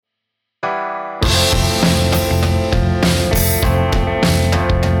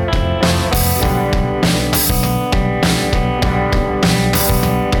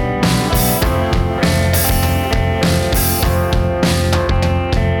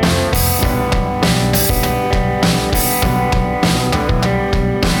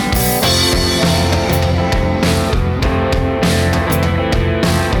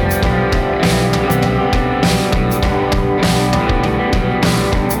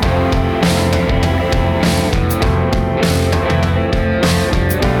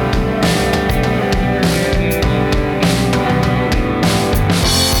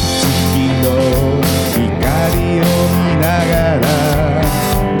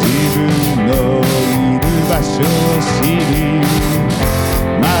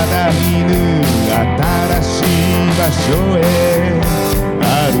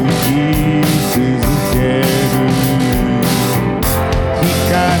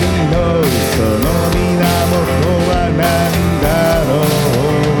のその源は何だろう。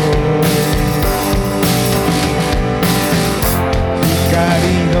光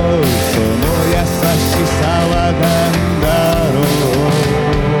のその優しさは何だろう。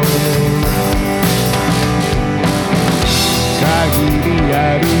限りあ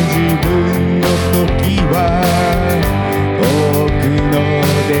る自分の時は多くの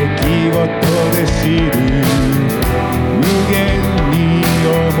出来事で知る。無限に思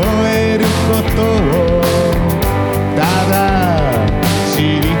えることをただ知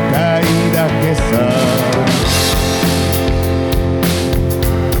りたいだけさ。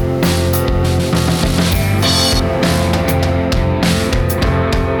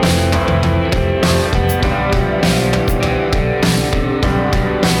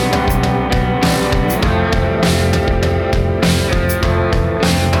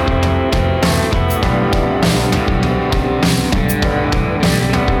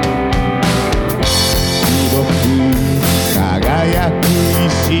輝く石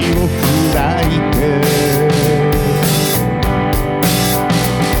を砕いて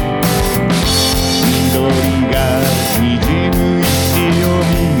緑が滲む石を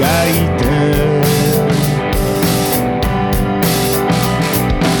磨いて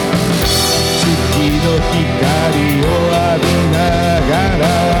月の光を浴びながら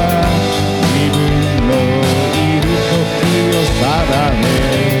自分のいる時を定め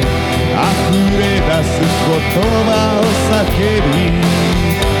溢れ出す言葉を叫び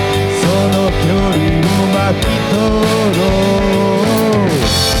その距離を巻き取ろう。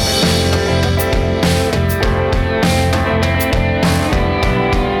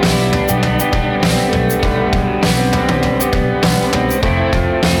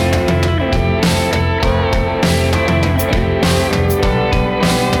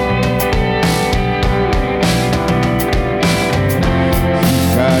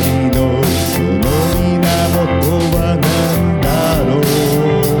光のその源は何だろう。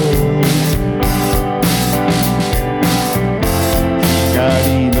光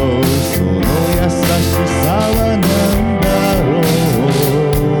のその優しさは何だろう。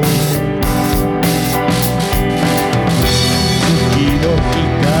月の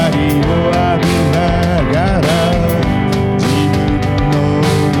光を浴びながら自分の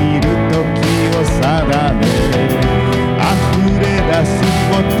いる時を定め溢れ出す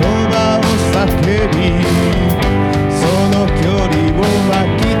言葉を叫び